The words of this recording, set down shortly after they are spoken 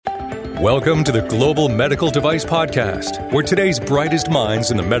Welcome to the Global Medical Device Podcast, where today's brightest minds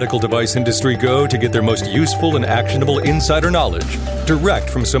in the medical device industry go to get their most useful and actionable insider knowledge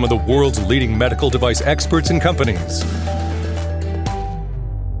direct from some of the world's leading medical device experts and companies.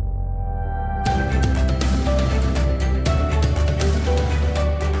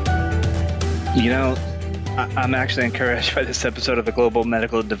 You know, I'm actually encouraged by this episode of the Global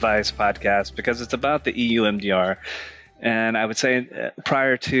Medical Device Podcast because it's about the EU MDR. And I would say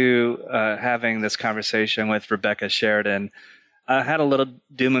prior to having this conversation with Rebecca Sheridan, I had a little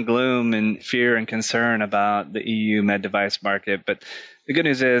doom and gloom and fear and concern about the EU med device market. But the good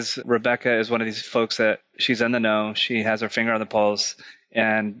news is Rebecca is one of these folks that she's in the know. She has her finger on the pulse,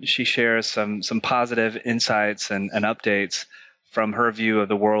 and she shares some positive insights and updates from her view of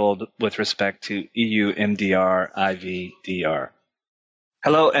the world with respect to EU MDR, IVDR.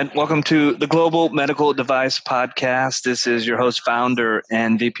 Hello, and welcome to the Global Medical Device Podcast. This is your host, founder,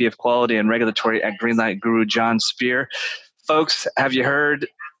 and VP of Quality and Regulatory at Greenlight Guru, John Spear. Folks, have you heard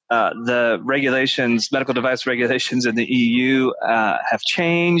the regulations, medical device regulations in the EU have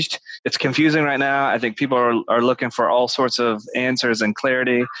changed? It's confusing right now. I think people are looking for all sorts of answers and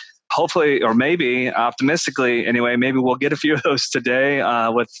clarity. Hopefully, or maybe optimistically anyway, maybe we'll get a few of those today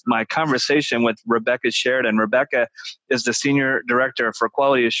with my conversation with Rebecca Sheridan. Rebecca is the Senior Director for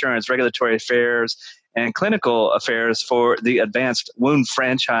Quality Assurance, Regulatory Affairs, and Clinical Affairs for the Advanced Wound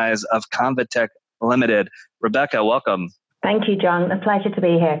franchise of Convatec Limited. Rebecca, welcome. Thank you, John. A pleasure to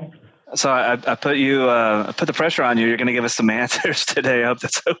be here. So I put the pressure on you. You're going to give us some answers today. I hope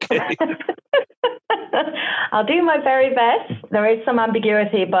that's okay. I'll do my very best. There is some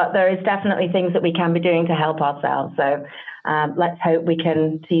ambiguity, but there is definitely things that we can be doing to help ourselves. So let's hope we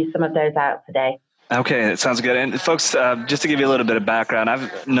can tease some of those out today. Okay, it sounds good. And folks, just to give you a little bit of background,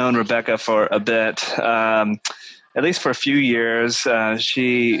 I've known Rebecca for a bit, at least for a few years.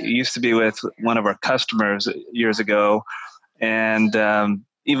 She used to be with one of our customers years ago. And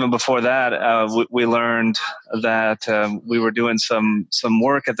even before that, we learned that we were doing some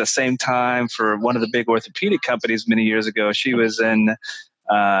work at the same time for one of the big orthopedic companies many years ago. She was in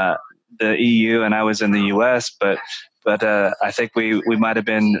the EU and I was in the US, but I think we might have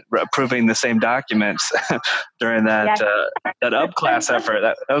been approving the same documents during that that UP-class effort.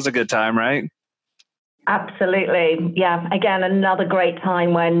 That was a good time, right? Absolutely. Yeah. Again, another great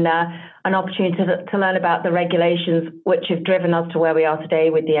time when an opportunity to learn about the regulations which have driven us to where we are today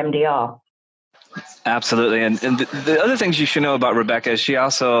with the MDR. Absolutely. And the other things you should know about Rebecca is she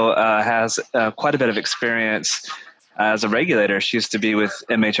also has quite a bit of experience as a regulator. She used to be with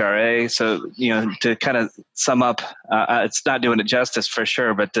MHRA. So, to kind of sum up, it's not doing it justice for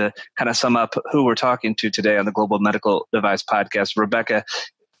sure, but to kind of sum up who we're talking to today on the Global Medical Device Podcast, Rebecca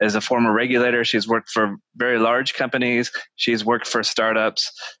is a former regulator. She's worked for very large companies. She's worked for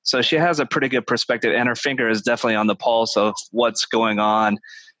startups. So she has a pretty good perspective, and her finger is definitely on the pulse of what's going on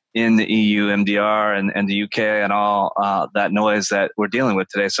in the EU MDR and the UK and all that noise that we're dealing with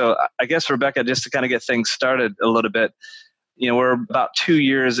today. So I guess, Rebecca, just to kind of get things started a little bit, we're about 2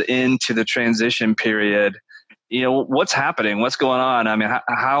 years into the transition period. What's happening? What's going on? I mean,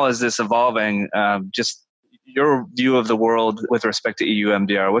 how is this evolving? Just your view of the world with respect to EU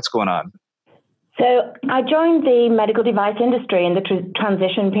MDR. What's going on? So I joined the medical device industry in the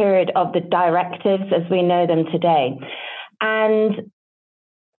transition period of the directives as we know them today. And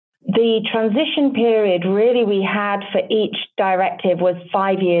the transition period really we had for each directive was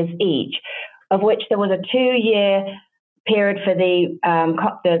 5 years each, of which there was a 2-year period for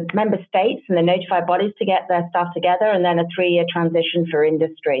the member states and the notified bodies to get their stuff together, and then a 3-year transition for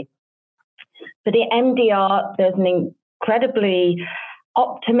industry. For the MDR, there's an incredibly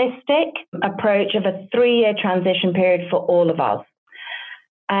optimistic approach of a 3-year transition period for all of us.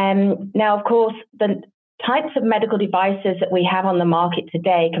 Now, of course, the types of medical devices that we have on the market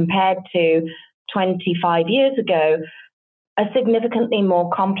today compared to 25 years ago are significantly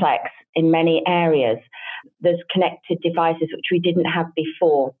more complex in many areas. There's connected devices which we didn't have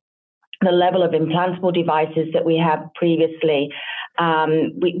before. The level of implantable devices that we had previously,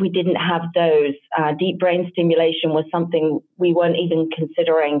 we didn't have those. Deep brain stimulation was something we weren't even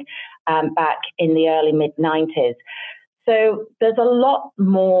considering back in the early mid-90s. So there's a lot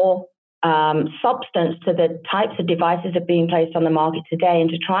more substance to the types of devices that are being placed on the market today. And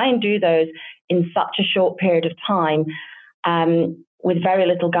to try and do those in such a short period of time with very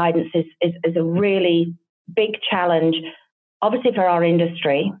little guidance is a really big challenge, obviously for our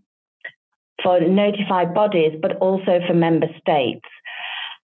industry, for notified bodies, but also for member states.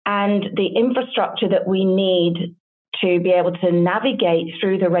 And the infrastructure that we need to be able to navigate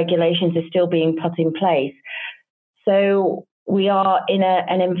through the regulations is still being put in place. So we are in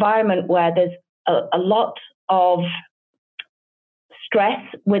an environment where there's a lot of stress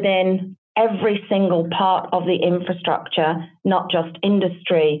within every single part of the infrastructure, not just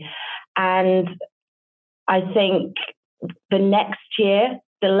industry. And I think the next year,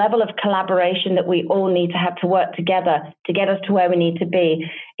 the level of collaboration that we all need to have to work together to get us to where we need to be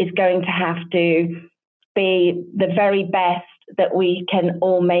is going to have to be the very best that we can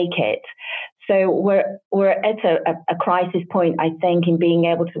all make it. So we're at a crisis point, I think, in being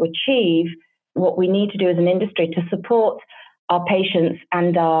able to achieve what we need to do as an industry to support our patients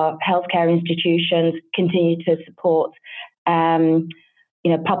and our healthcare institutions, continue to support,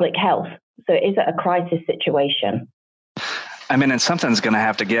 public health. So it is a crisis situation. I mean, and something's going to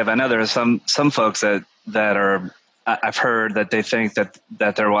have to give. I know there are some folks that are, I've heard that they think that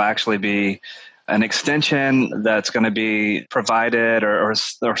there will actually be an extension that's going to be provided or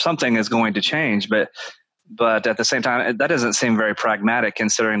something is going to change. But at the same time, that doesn't seem very pragmatic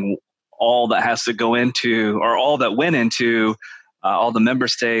considering all that has to go into, or all that went into all the member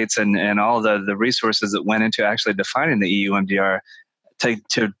states and all the resources that went into actually defining the EU MDR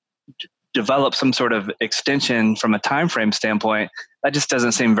to develop some sort of extension from a time frame standpoint. That just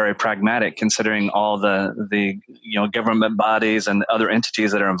doesn't seem very pragmatic considering all the government bodies and other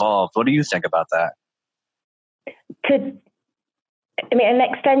entities that are involved. What do you think about that? An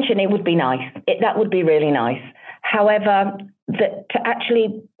extension, it would be nice. That would be really nice. However,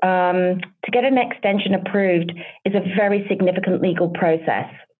 to get an extension approved is a very significant legal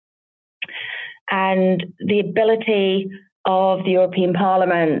process. And the ability of the European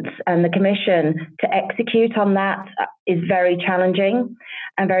Parliament and the Commission to execute on that is very challenging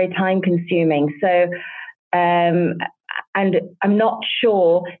and very time consuming. So, and I'm not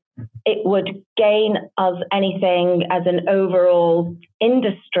sure it would gain us anything as an overall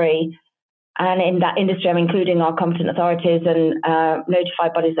industry. And in that industry, I'm including our competent authorities and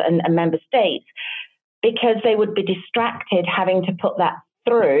notified bodies and member states, because they would be distracted having to put that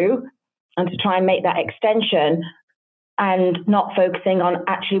through and to try and make that extension and not focusing on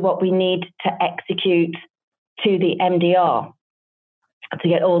actually what we need to execute to the MDR to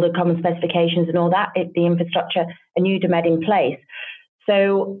get all the common specifications and all that, the infrastructure, a new DMED in place.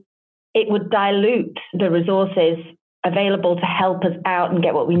 So it would dilute the resources available to help us out and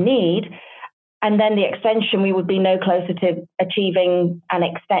get what we need. And then the extension, we would be no closer to achieving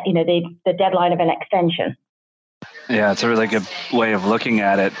the deadline of an extension. Yeah, it's a really good way of looking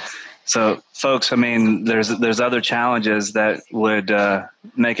at it. So, folks, I mean, there's other challenges that would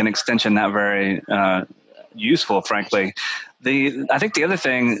make an extension not very useful, frankly. I think the other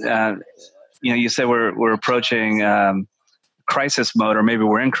thing, you say we're approaching crisis mode, or maybe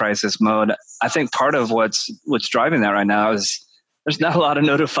we're in crisis mode. I think part of what's driving that right now is there's not a lot of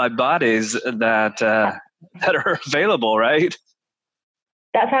notified bodies that are available, right?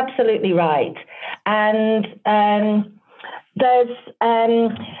 That's absolutely right. And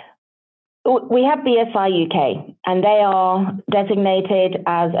we have BSI UK, and they are designated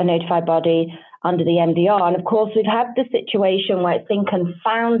as a notified body under the MDR. And of course, we've had the situation where it's been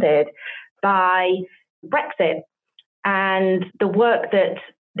confounded by Brexit and the work that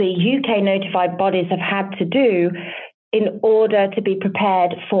the UK notified bodies have had to do in order to be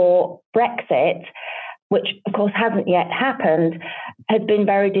prepared for Brexit, which of course hasn't yet happened, has been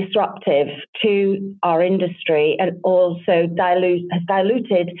very disruptive to our industry and also has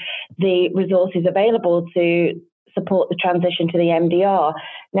diluted the resources available to support the transition to the MDR.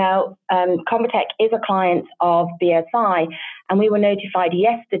 Now, Combitech is a client of BSI, and we were notified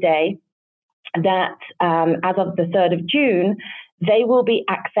yesterday that as of the 3rd of June, they will be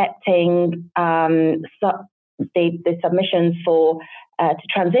accepting the submissions for to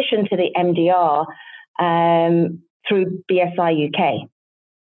transition to the MDR through BSI UK.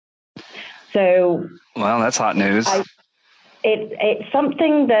 So, well, that's hot news. It's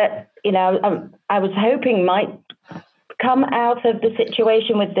something that I was hoping might come out of the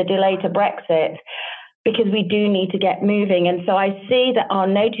situation with the delay to Brexit, because we do need to get moving. And so I see that our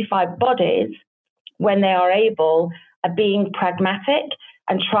notified bodies, when they are able, are being pragmatic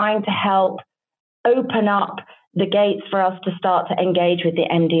and trying to help open up the gates for us to start to engage with the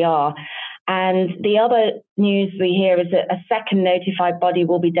MDR. And the other news we hear is that a second notified body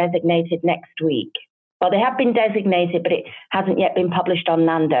will be designated next week. Well, they have been designated, but it hasn't yet been published on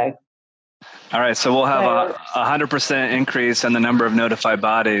NANDO. All right, so we'll have a 100% increase in the number of notified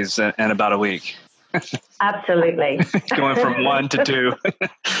bodies in about a week. Absolutely. Going from 1 to 2.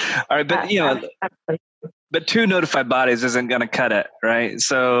 All right, but but 2 notified bodies isn't going to cut it, right?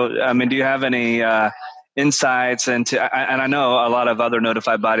 So, I mean, do you have any insights into, and I know a lot of other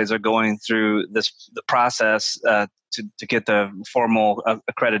notified bodies are going through the process to get the formal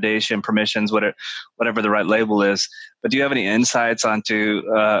accreditation permissions, whatever the right label is. But do you have any insights onto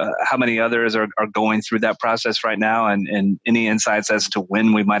how many others are going through that process right now, and any insights as to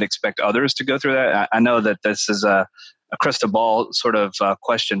when we might expect others to go through that? I know that this is a crystal ball sort of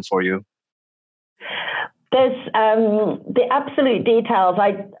question for you. There's the absolute details.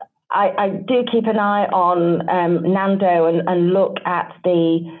 I do keep an eye on NANDO and look at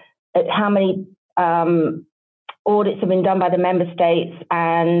how many audits have been done by the member states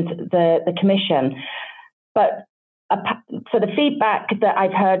and the commission. But so the feedback that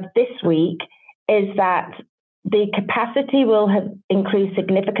I've heard this week is that the capacity will have increased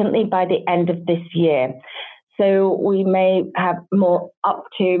significantly by the end of this year. So we may have up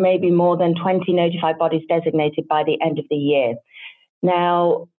to maybe more than 20 notified bodies designated by the end of the year.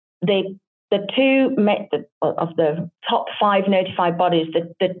 Now, the two of the top 5 notified bodies,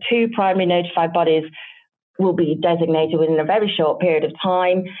 the 2 primary notified bodies will be designated within a very short period of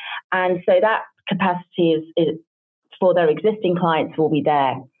time, and so that capacity is for their existing clients will be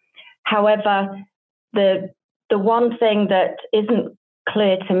there. However, the one thing that isn't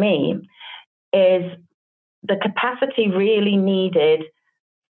clear to me is the capacity really needed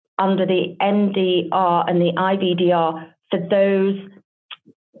under the MDR and the IVDR for those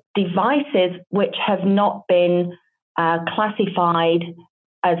devices which have not been classified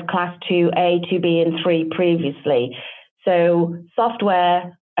as Class 2A, 2B, and 3 previously. So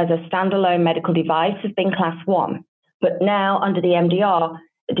software as a standalone medical device has been Class 1, but now under the MDR,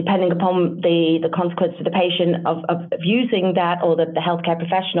 depending upon the consequence to the patient of using that, or the healthcare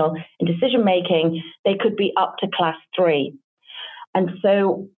professional in decision making, they could be up to Class 3. And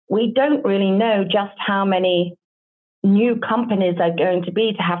so we don't really know just how many new companies are going to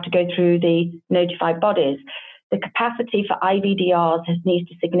be to have to go through the notified bodies. The capacity for IVDRs needs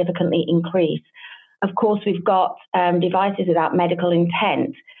to significantly increase. Of course, we've got devices without medical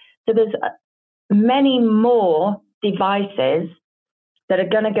intent. So there's many more devices that are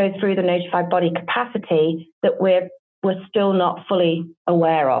going to go through the notified body capacity that we're still not fully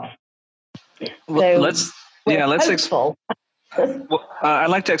aware of. So I'd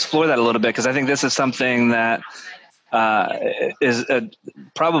like to explore that a little bit, because I think this is something that is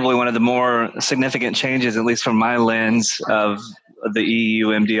probably one of the more significant changes, at least from my lens of the EU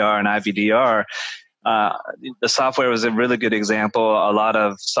MDR and IVDR. The software was a really good example. A lot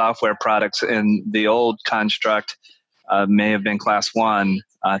of software products in the old construct may have been Class 1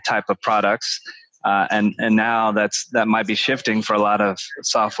 type of products. And now that might be shifting for a lot of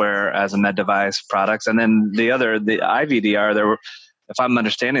software as a med device products. And then the IVDR, if I'm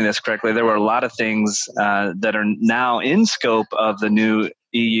understanding this correctly, there were a lot of things that are now in scope of the new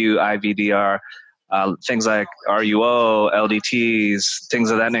EU IVDR, things like RUO, LDTs,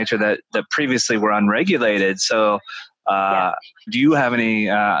 things of that nature that previously were unregulated. So do you have any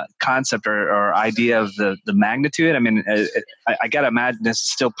concept or idea of the magnitude? I mean, I got to imagine it's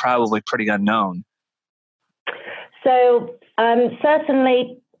still probably pretty unknown. So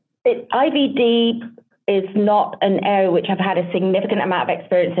certainly IVD is not an area which I've had a significant amount of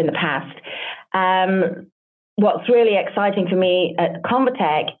experience in the past. What's really exciting for me at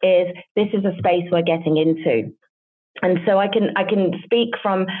Convatec is this is a space we're getting into. And so I can speak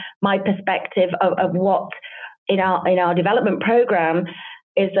from my perspective of what in our development program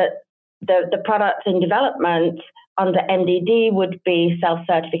is that the product in development under MDD would be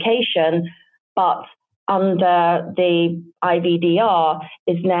self-certification, but under the IVDR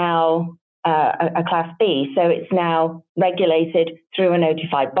is now a Class B. So it's now regulated through a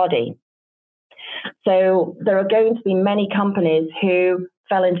notified body. So there are going to be many companies who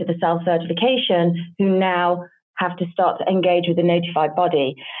fell into the self-certification who now have to start to engage with the notified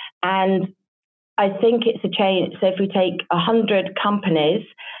body. And I think it's a change. So if we take 100 companies,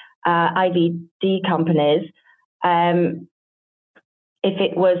 IVD companies, if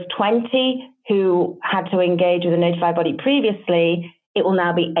it was 20 who had to engage with a notified body previously, it will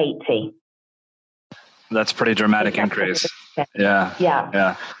now be 80. That's a pretty dramatic increase.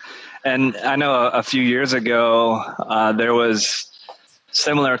 Yeah. And I know a few years ago, there was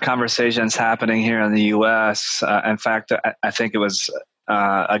similar conversations happening here in the U.S. In fact, I think it was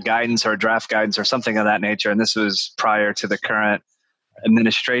a guidance or a draft guidance or something of that nature. And this was prior to the current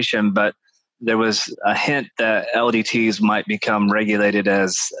administration, but there was a hint that LDTs might become regulated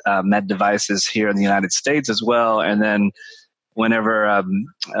as med devices here in the United States as well. And then whenever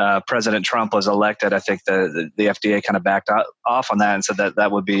President Trump was elected, I think the FDA kind of backed off on that and said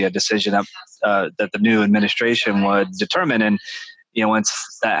that would be a decision that the new administration would determine. And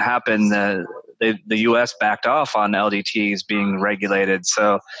once that happened, the the U.S. backed off on LDTs being regulated.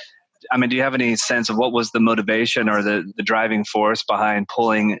 So, I mean, do you have any sense of what was the motivation or the driving force behind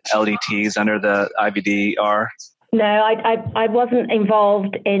pulling LDTs under the IVDR? No, I wasn't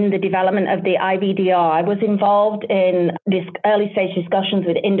involved in the development of the IVDR. I was involved in this early stage discussions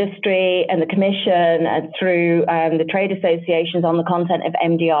with industry and the commission and through the trade associations on the content of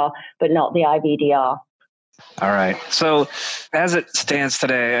MDR, but not the IVDR. All right. So as it stands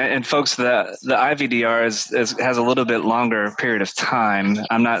today, and folks, the IVDR has a little bit longer period of time.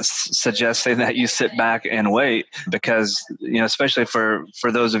 I'm not suggesting that you sit back and wait because, especially for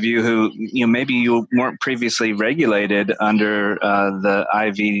those of you who, maybe you weren't previously regulated under the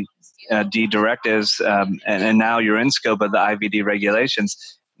IVD directives and now you're in scope of the IVD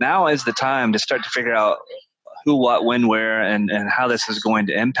regulations. Now is the time to start to figure out who, what, when, where, and how this is going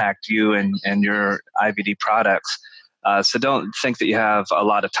to impact you and your IVD products. So don't think that you have a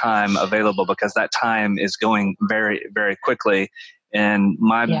lot of time available because that time is going very, very quickly. And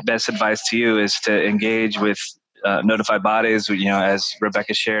my best advice to you is to engage with notified bodies. As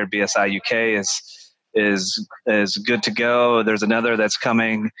Rebecca shared, BSI UK is good to go. There's another that's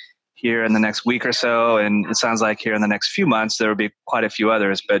coming here in the next week or so. And it sounds like here in the next few months, there will be quite a few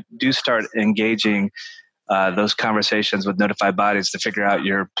others, but do start engaging those conversations with notified bodies to figure out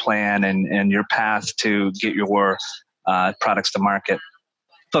your plan and your path to get your products to market.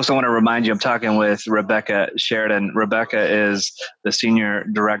 Folks, I want to remind you, I'm talking with Rebecca Sheridan. Rebecca is the Senior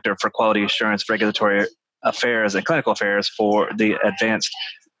Director for Quality Assurance, Regulatory Affairs, and Clinical Affairs for the Advanced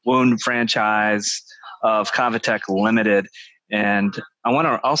Wound franchise of Convatec Limited. And I want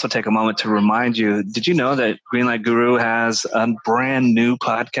to also take a moment to remind you, did you know that Greenlight Guru has a brand new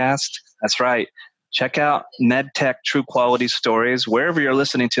podcast? That's right. Check out MedTech True Quality Stories. Wherever you're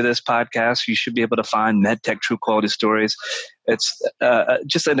listening to this podcast, you should be able to find MedTech True Quality Stories. It's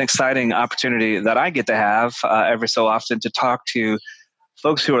just an exciting opportunity that I get to have every so often to talk to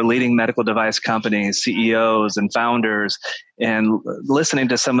folks who are leading medical device companies, CEOs and founders, and listening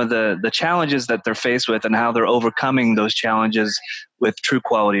to some of the challenges that they're faced with and how they're overcoming those challenges with true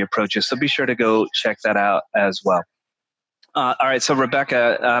quality approaches. So be sure to go check that out as well. All right, so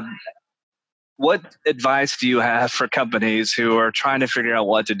Rebecca, what advice do you have for companies who are trying to figure out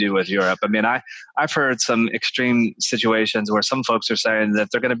what to do with Europe? I mean, I've heard some extreme situations where some folks are saying that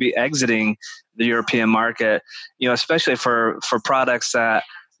they're going to be exiting the European market, especially for products that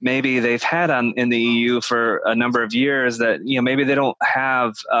maybe they've had in the EU for a number of years that, maybe they don't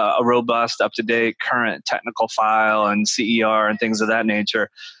have a robust, up-to-date current technical file and CER and things of that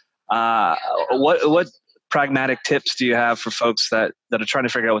nature. What pragmatic tips do you have for folks that are trying to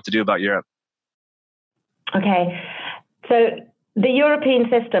figure out what to do about Europe? Okay, so the European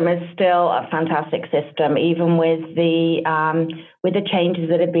system is still a fantastic system, even with the changes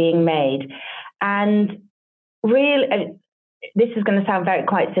that are being made. And really, this is going to sound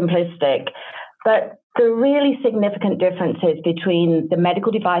quite simplistic, but the really significant differences between the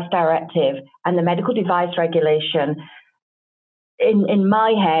Medical Device Directive and the Medical Device Regulation, in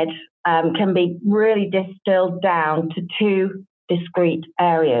my head, can be really distilled down to two discrete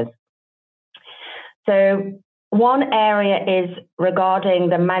areas. So one area is regarding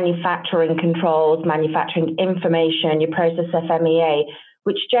the manufacturing controls, manufacturing information, your process FMEA,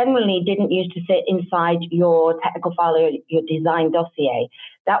 which generally didn't used to sit inside your technical file or your design dossier.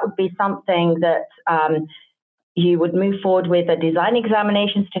 That would be something that you would move forward with a design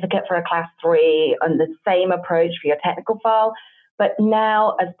examination certificate for a class 3 and the same approach for your technical file. But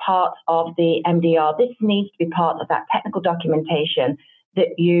now, as part of the MDR, this needs to be part of that technical documentation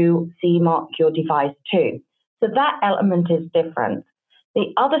that you CE mark your device to. So that element is different. The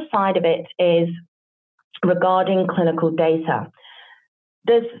other side of it is regarding clinical data.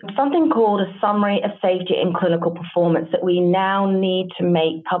 There's something called a summary of safety and clinical performance that we now need to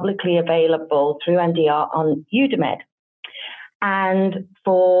make publicly available through MDR on UDEMED. And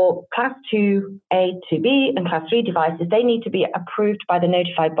for class 2A, 2B, and class 3 devices, they need to be approved by the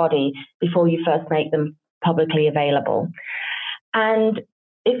notified body before you first make them publicly available. And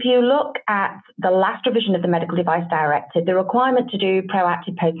if you look at the last revision of the Medical Device Directive, the requirement to do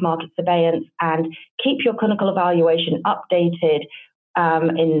proactive post-market surveillance and keep your clinical evaluation updated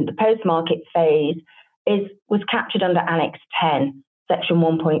in the post-market phase was captured under Annex 10, Section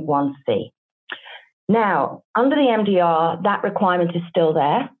 1.1c. Now, under the MDR, that requirement is still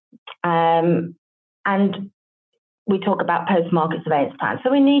there. And we talk about post-market surveillance plans. So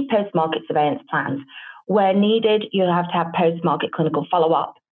we need post-market surveillance plans. Where needed, you'll have to have post-market clinical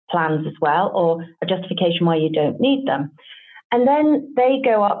follow-up plans as well, or a justification why you don't need them. And then they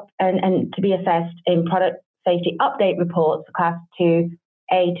go up and to be assessed in product safety update reports, class 2A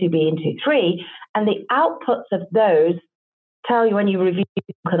A, 2B, and 2.3, and the outputs of those tell you when you review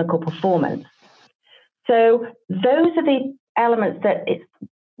clinical performance. So those are the elements that it's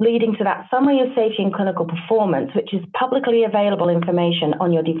leading to that summary of safety and clinical performance, which is publicly available information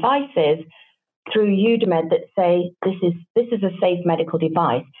on your devices through Udemy that say this is a safe medical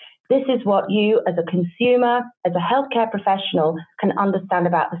device. This is what you as a consumer, as a healthcare professional, can understand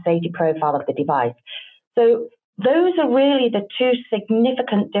about the safety profile of the device. So those are really the two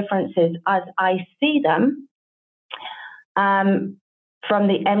significant differences as I see them from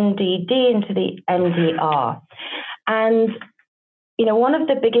the MDD into the MDR. And, you know, one of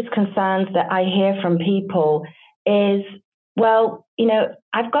the biggest concerns that I hear from people is, well, you know,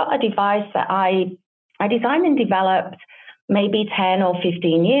 I've got a device that I designed and developed maybe 10 or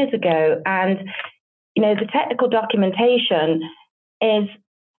 15 years ago. And, you know, the technical documentation is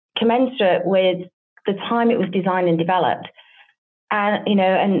commensurate with the time it was designed and developed. And, you know,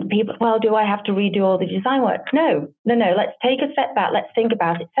 and people, well, do I have to redo all the design work? No. Let's take a step back. Let's think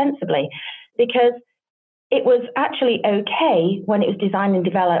about it sensibly, because it was actually okay when it was designed and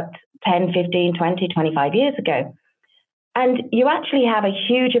developed 10, 15, 20, 25 years ago. And you actually have a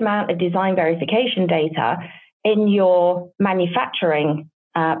huge amount of design verification data in your manufacturing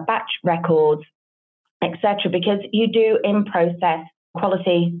batch records, etc., because you do in-process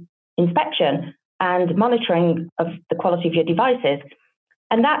quality inspection and monitoring of the quality of your devices.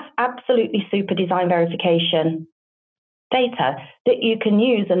 And that's absolutely super design verification data that you can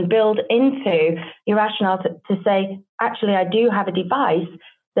use and build into your rationale to say, actually, I do have a device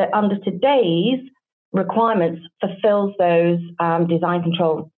that under today's requirements fulfills those design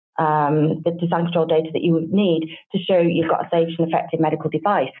control data that you would need to show you've got a safe and effective medical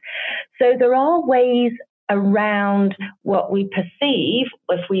device. So there are ways around what we perceive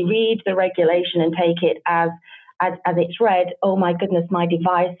if we read the regulation and take it as it's read, oh my goodness, my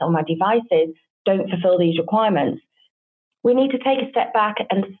device or my devices don't fulfill these requirements. We need to take a step back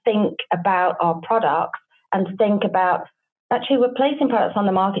and think about our products and think about, actually, we're placing products on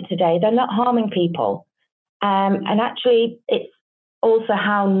the market today. They're not harming people. And actually, it's also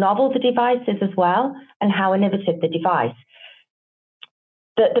how novel the device is as well and how innovative the device.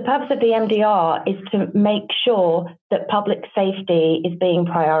 The purpose of the MDR is to make sure that public safety is being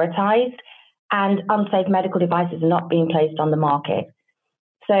prioritized and unsafe medical devices are not being placed on the market.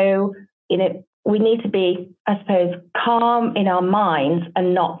 So, you know, we need to be, I suppose, calm in our minds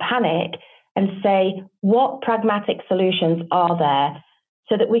and not panic and say, what pragmatic solutions are there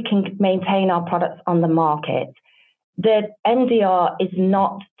so that we can maintain our products on the market? The MDR is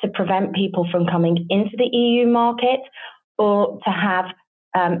not to prevent people from coming into the EU market or to have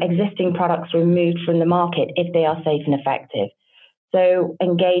existing products removed from the market if they are safe and effective. So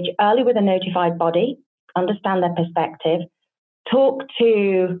engage early with a notified body, understand their perspective, talk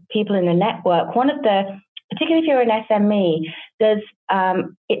to people in the network. Particularly if you're an SME,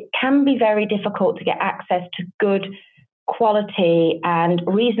 it can be very difficult to get access to good quality and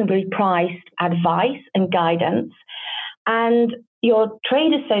reasonably priced advice and guidance. And your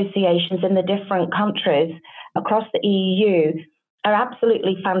trade associations in the different countries across the EU are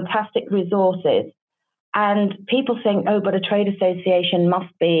absolutely fantastic resources. And people think, oh, but a trade association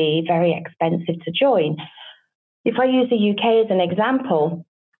must be very expensive to join. If I use the UK as an example,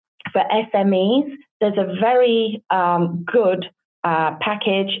 for SMEs, there's a very good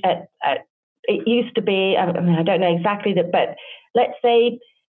package. It used to be, I don't know exactly that, but let's say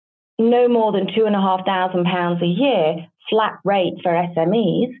no more than £2,500 a year flat rate for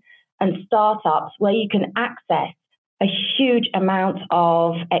SMEs and startups, where you can access a huge amount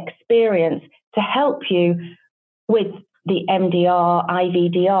of experience to help you with the MDR,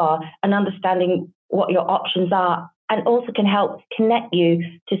 IVDR, and understanding what your options are, and also can help connect you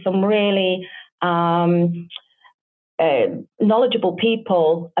to some really knowledgeable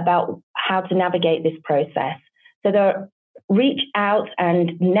people about how to navigate this process. So reach out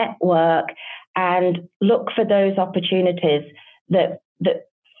and network and look for those opportunities that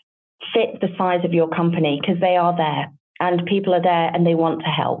fit the size of your company, because they are there and people are there and they want to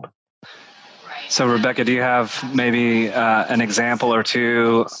help. So, Rebecca, do you have maybe an example or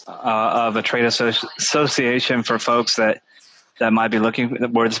two of a trade association for folks that might be looking,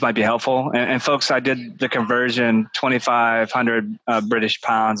 where this might be helpful? And folks, I did the conversion. 2,500 British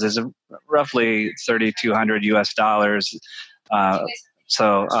pounds is roughly 3,200 US dollars.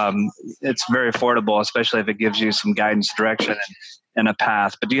 So it's very affordable, especially if it gives you some guidance, direction, and a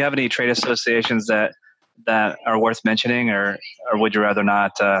path. But do you have any trade associations that are worth mentioning, or would you rather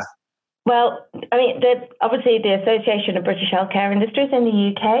not Well, I mean, obviously the Association of British Healthcare Industries in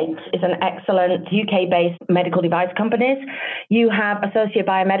the UK is an excellent UK-based medical device companies. You have Associa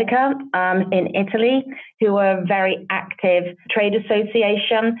Biomedica in Italy, who are a very active trade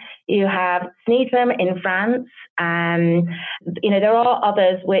association. You have SNITM in France. There are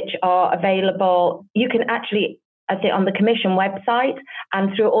others which are available. You can actually, I think, on the Commission website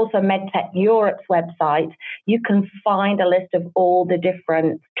and through also MedTech Europe's website, you can find a list of all the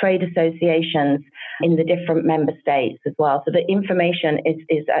different trade associations in the different member states as well. So the information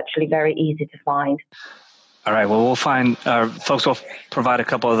is actually very easy to find. All right. Well, we'll find folks will provide a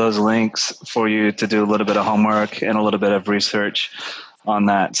couple of those links for you to do a little bit of homework and a little bit of research on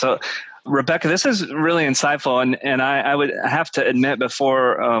that. So, Rebecca, this is really insightful. And I would have to admit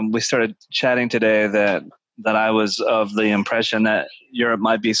before we started chatting today that I was of the impression that Europe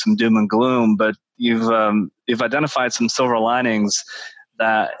might be some doom and gloom, but you've identified some silver linings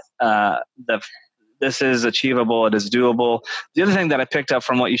that this is achievable, it is doable. The other thing that I picked up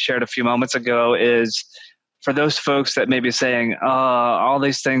from what you shared a few moments ago is for those folks that may be saying, all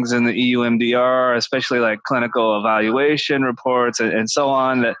these things in the EU MDR, especially like clinical evaluation reports and so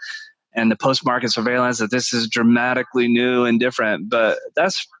on, and the post-market surveillance, that this is dramatically new and different, but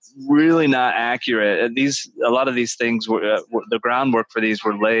that's really not accurate. A lot of these things were the groundwork for these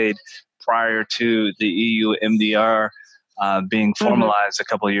were laid prior to the EU MDR being formalized a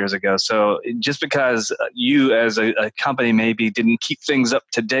couple of years ago. So just because you as a company maybe didn't keep things up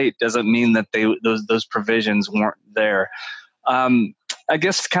to date doesn't mean that those provisions weren't there. I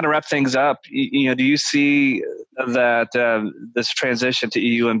guess to kind of wrap things up, do you see that this transition to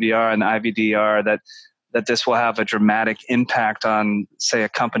EU MDR and IVDR that this will have a dramatic impact on, say, a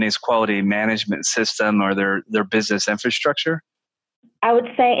company's quality management system or their business infrastructure? I would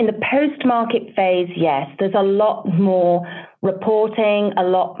say in the post-market phase, yes. There's a lot more reporting, a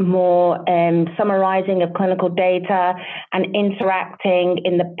lot more summarizing of clinical data and interacting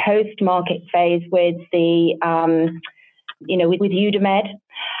in the post-market phase with the, with UDAMED.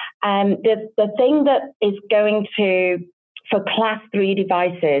 The thing that is going to, for class 3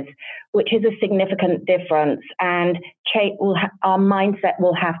 devices, which is a significant difference, and our mindset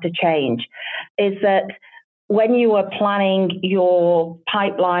will have to change, is that when you are planning your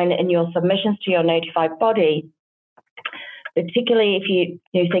pipeline and your submissions to your notified body, particularly if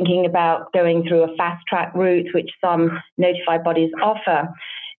you're thinking about going through a fast track route, which some notified bodies offer,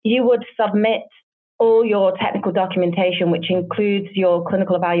 you would submit all your technical documentation, which includes your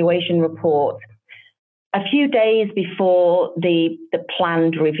clinical evaluation report, a few days before the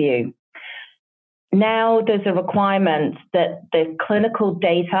planned review. Now there's a requirement that the clinical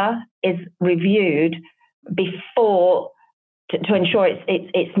data is reviewed before to ensure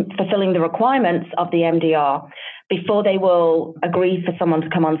it's fulfilling the requirements of the MDR before they will agree for someone to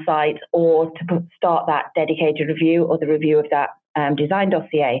come on site or to start that dedicated review or the review of that design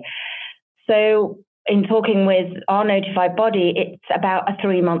dossier. So in talking with our notified body, it's about a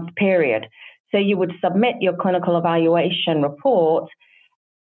 3-month period. So you would submit your clinical evaluation report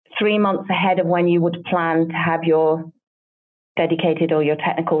 3 months ahead of when you would plan to have your dedicated or your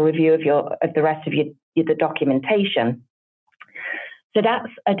technical review of the rest of the documentation. So that's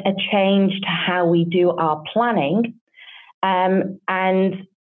a change to how we do our planning. And as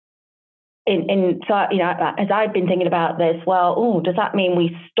I've been thinking about this, does that mean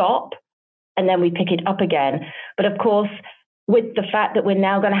we stop and then we pick it up again? But of course, with the fact that we're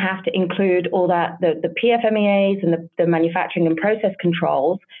now going to have to include all that, the PFMEAs and the manufacturing and process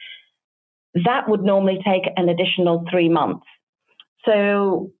controls, that would normally take an additional 3 months.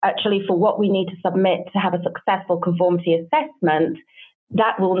 So actually, for what we need to submit to have a successful conformity assessment,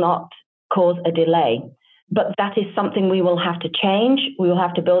 that will not cause a delay. But that is something we will have to change. We will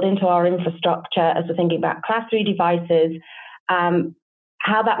have to build into our infrastructure as we're thinking about class 3 devices,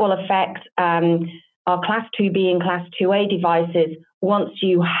 how that will affect our class 2B and class 2A devices once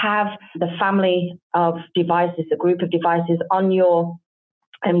you have the family of devices, a group of devices on your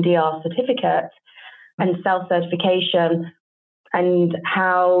MDR certificate and self-certification, and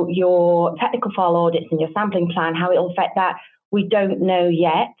how your technical file audits and your sampling plan, how it will affect that, we don't know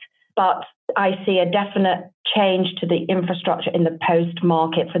yet. But I see a definite change to the infrastructure in the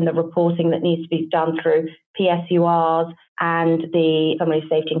post-market from the reporting that needs to be done through PSURs and the summary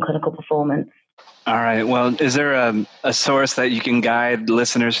safety and clinical performance. All right. Well, is there a source that you can guide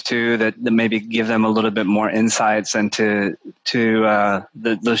listeners to that maybe give them a little bit more insights into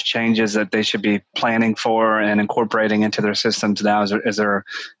those changes that they should be planning for and incorporating into their systems now? Is there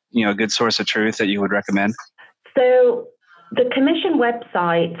a good source of truth that you would recommend? So the Commission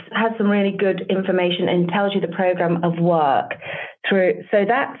website has some really good information and tells you the program of work. through. So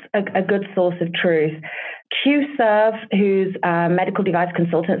that's a good source of truth. QServe, who's a medical device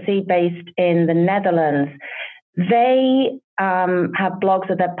consultancy based in the Netherlands, they have blogs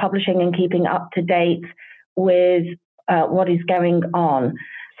that they're publishing and keeping up to date with what is going on.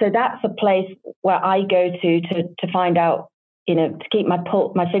 So that's a place where I go to find out, to keep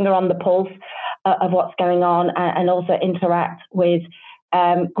my finger on the pulse of what's going on, and also interact with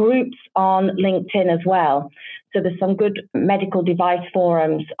groups on LinkedIn as well. So there's some good medical device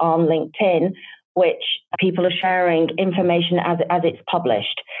forums on LinkedIn, which people are sharing information as it's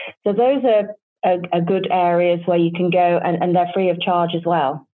published. So those are good areas where you can go, and they're free of charge as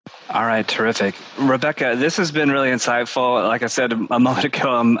well. All right, terrific. Rebecca, this has been really insightful. Like I said a moment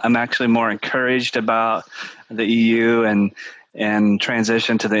ago, I'm actually more encouraged about the EU and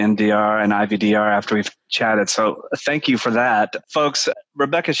transition to the MDR and IVDR after we've chatted. So thank you for that. Folks,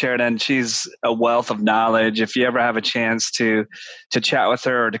 Rebecca Sheridan, she's a wealth of knowledge. If you ever have a chance to chat with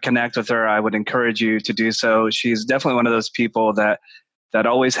her or to connect with her, I would encourage you to do so. She's definitely one of those people that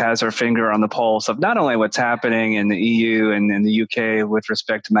always has her finger on the pulse of not only what's happening in the EU and in the UK with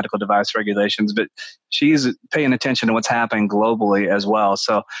respect to medical device regulations, but she's paying attention to what's happening globally as well.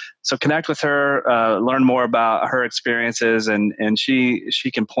 So connect with her, learn more about her experiences, and she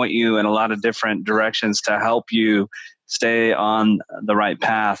can point you in a lot of different directions to help you stay on the right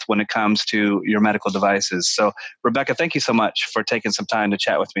path when it comes to your medical devices. So Rebecca, thank you so much for taking some time to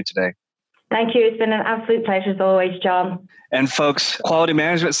chat with me today. Thank you. It's been an absolute pleasure as always, John. And folks, quality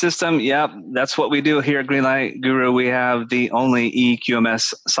management system, yep, that's what we do here at Greenlight Guru. We have the only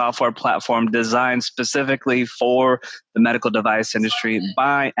EQMS software platform designed specifically for the medical device industry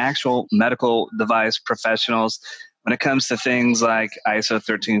by actual medical device professionals. When it comes to things like ISO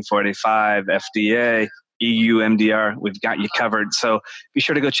 13485, FDA, EU MDR, we've got you covered. So be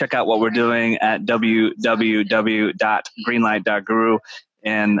sure to go check out what we're doing at www.greenlight.guru.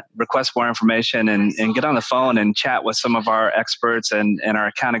 and request more information and get on the phone and chat with some of our experts and our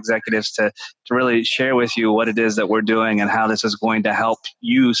account executives to really share with you what it is that we're doing and how this is going to help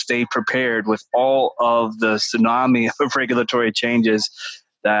you stay prepared with all of the tsunami of regulatory changes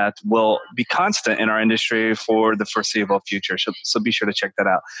that will be constant in our industry for the foreseeable future. So be sure to check that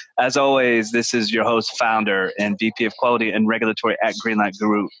out. As always, this is your host, founder, and VP of Quality and Regulatory at Greenlight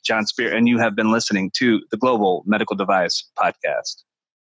Guru, John Spear, and you have been listening to the Global Medical Device Podcast.